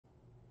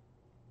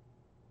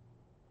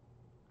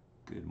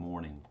Good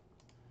morning.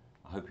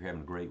 I hope you're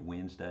having a great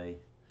Wednesday.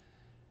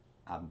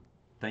 I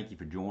thank you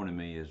for joining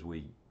me as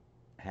we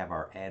have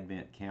our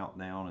Advent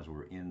countdown as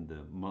we're in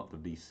the month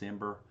of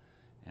December.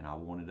 And I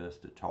wanted us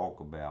to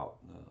talk about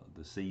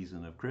the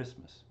season of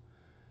Christmas.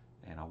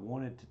 And I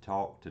wanted to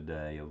talk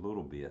today a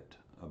little bit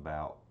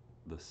about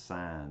the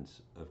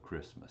signs of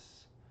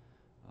Christmas.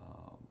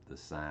 The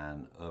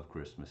sign of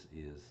Christmas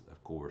is,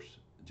 of course,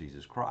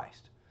 Jesus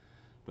Christ.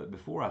 But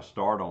before I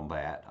start on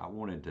that, I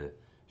wanted to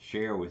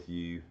share with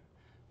you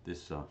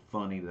this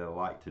funny that I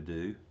like to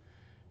do.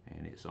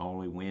 And it's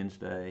only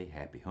Wednesday.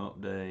 Happy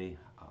Hump Day.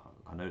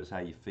 I notice how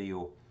you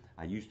feel.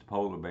 I used the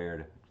polar bear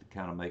to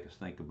kind of make us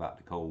think about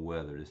the cold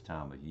weather this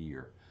time of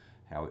year,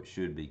 how it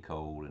should be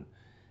cold.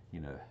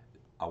 And,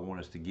 I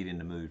want us to get in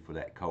the mood for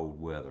that cold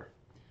weather.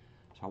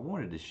 So I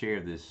wanted to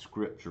share this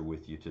scripture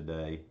with you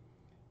today.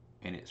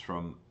 And it's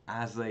from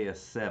Isaiah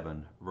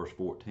 7, verse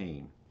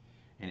 14.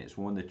 And it's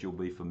one that you'll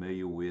be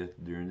familiar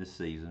with during this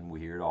season. We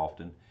hear it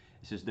often.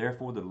 It says,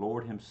 "Therefore the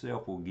Lord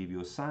himself will give you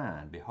a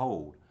sign.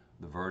 Behold,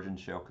 the virgin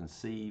shall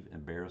conceive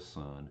and bear a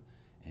son,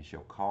 and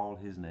shall call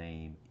his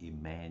name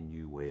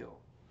Emmanuel."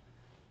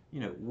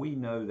 We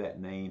know that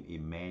name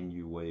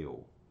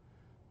Emmanuel.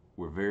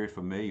 We're very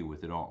familiar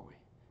with it, aren't we?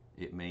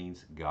 It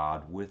means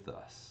God with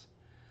us.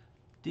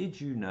 Did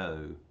you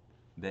know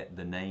that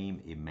the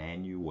name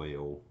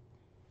Emmanuel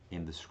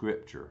in the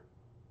scripture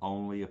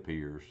only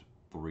appears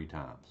 3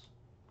 times?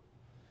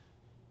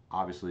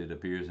 Obviously, it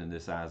appears in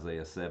this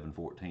Isaiah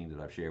 7:14 that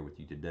I've shared with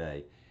you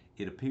today.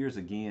 It appears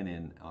again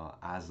in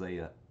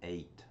Isaiah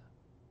 8,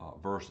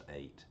 verse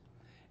 8.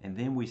 And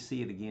then we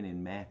see it again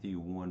in Matthew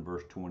 1,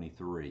 verse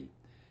 23.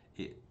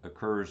 It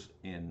occurs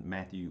in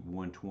Matthew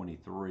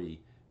 1:23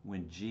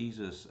 when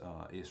Jesus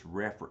is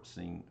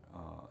referencing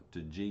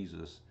to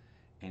Jesus,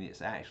 and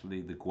it's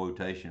actually the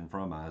quotation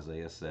from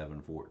Isaiah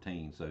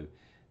 7:14. So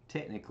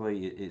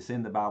technically, it's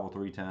in the Bible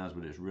 3 times,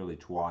 but it's really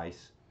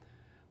twice.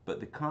 But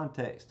the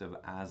context of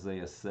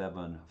Isaiah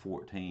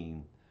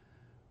 7:14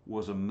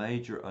 was a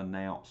major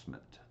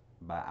announcement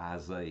by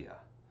Isaiah,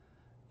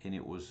 and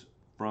it was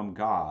from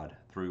God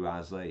through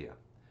Isaiah.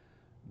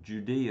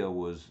 Judea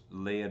was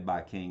led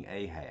by King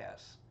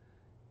Ahaz,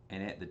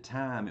 and at the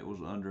time it was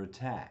under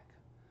attack.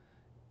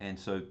 And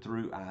so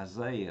through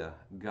Isaiah,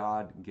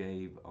 God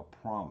gave a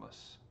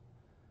promise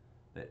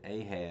that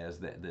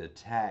that the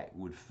attack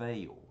would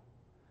fail.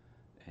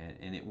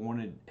 And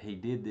he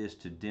did this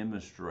to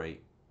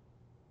demonstrate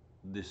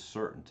this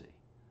certainty.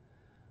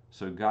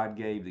 So God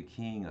gave the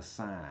king a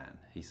sign.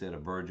 He said a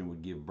virgin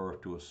would give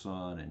birth to a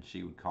son, and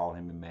she would call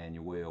him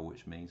Emmanuel,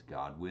 which means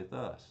God with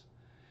us.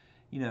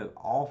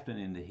 Often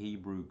in the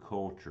Hebrew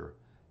culture,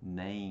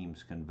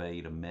 names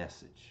conveyed a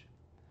message.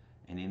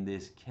 And in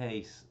this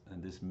case,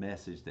 this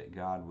message that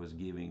God was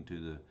giving to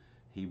the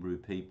Hebrew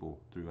people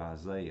through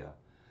Isaiah,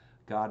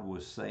 God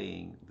was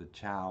saying the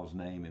child's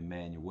name,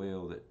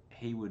 Emmanuel, that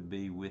he would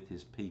be with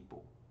his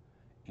people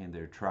in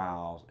their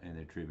trials and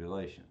their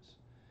tribulations.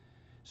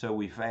 So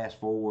we fast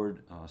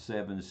forward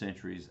 7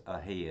 centuries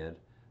ahead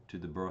to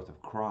the birth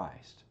of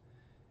Christ,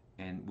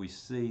 and we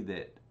see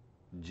that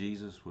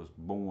Jesus was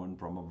born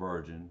from a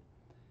virgin,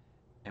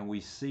 and we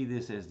see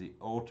this as the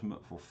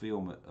ultimate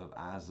fulfillment of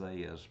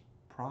Isaiah's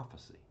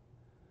prophecy.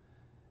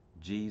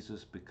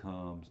 Jesus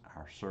becomes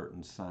our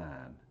certain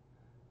sign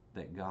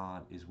that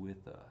God is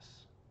with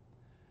us.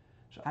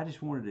 So I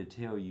just wanted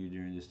to tell you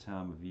during this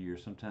time of year,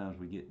 sometimes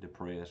we get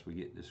depressed, we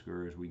get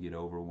discouraged, we get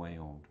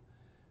overwhelmed.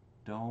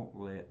 Don't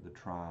let the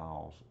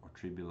trials or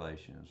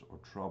tribulations or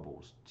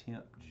troubles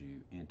tempt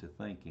you into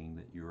thinking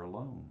that you're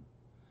alone.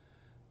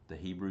 The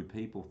Hebrew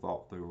people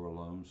thought they were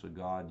alone, so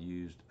God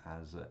used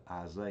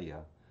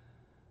Isaiah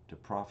to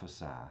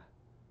prophesy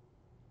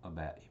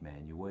about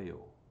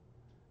Emmanuel.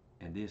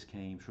 And this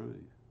came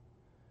true.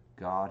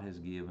 God has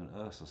given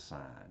us a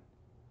sign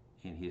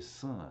in his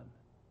Son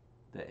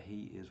that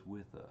he is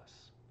with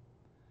us.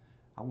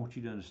 I want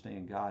you to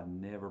understand God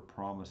never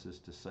promises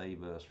to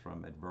save us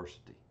from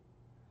adversity,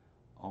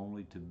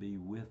 only to be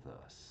with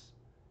us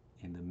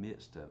in the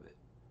midst of it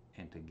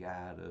and to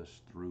guide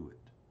us through it.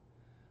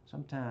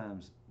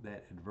 Sometimes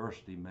that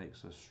adversity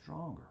makes us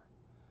stronger.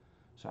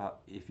 So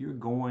if you're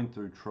going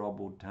through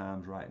troubled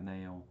times right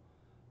now,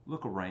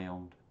 look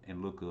around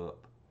and look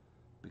up,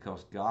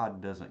 because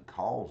God doesn't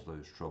cause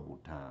those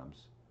troubled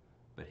times,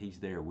 but he's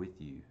there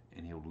with you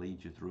and he'll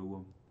lead you through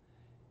them.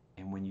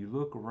 And when you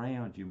look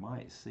around, you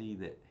might see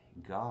that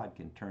God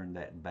can turn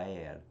that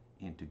bad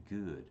into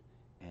good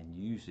and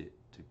use it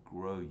to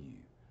grow you,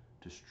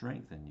 to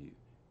strengthen you,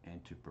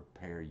 and to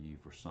prepare you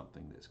for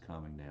something that's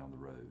coming down the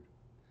road.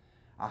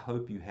 I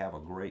hope you have a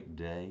great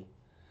day,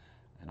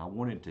 and I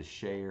wanted to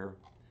share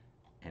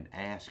and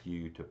ask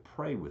you to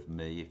pray with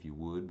me, if you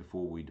would,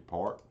 before we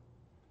depart.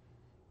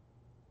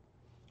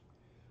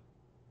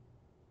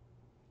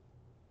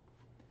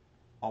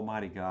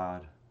 Almighty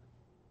God,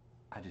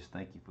 I just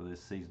thank you for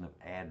this season of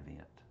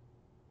Advent.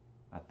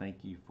 I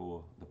thank you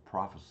for the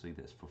prophecy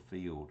that's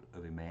fulfilled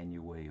of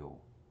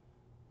Emmanuel,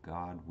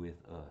 God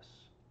with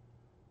us,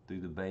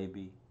 through the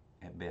baby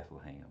at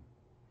Bethlehem.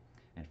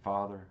 And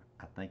Father,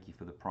 I thank you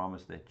for the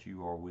promise that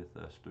you are with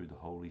us through the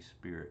Holy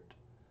Spirit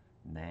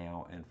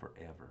now and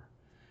forever.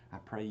 I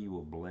pray you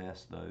will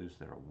bless those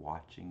that are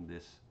watching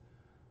this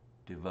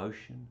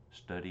devotion,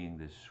 studying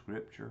this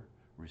scripture,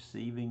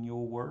 receiving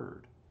your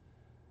word.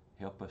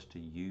 Help us to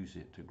use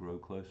it to grow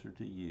closer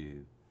to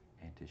you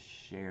and to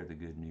share the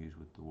good news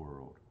with the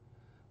world.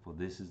 For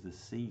this is the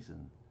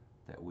season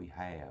that we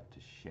have to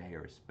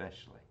share,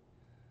 especially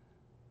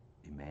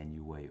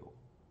Emmanuel,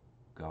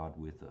 God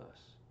with us.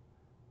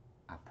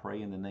 I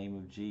pray in the name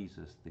of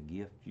Jesus, the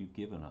gift you've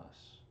given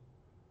us.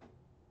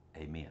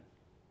 Amen.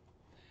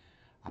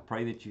 I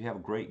pray that you have a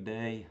great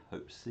day.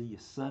 Hope to see you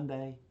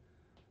Sunday.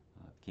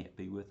 Can't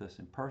be with us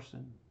in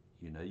person,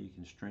 you know you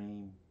can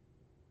stream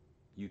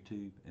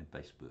YouTube and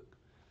Facebook.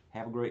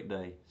 Have a great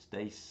day.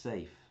 Stay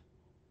safe.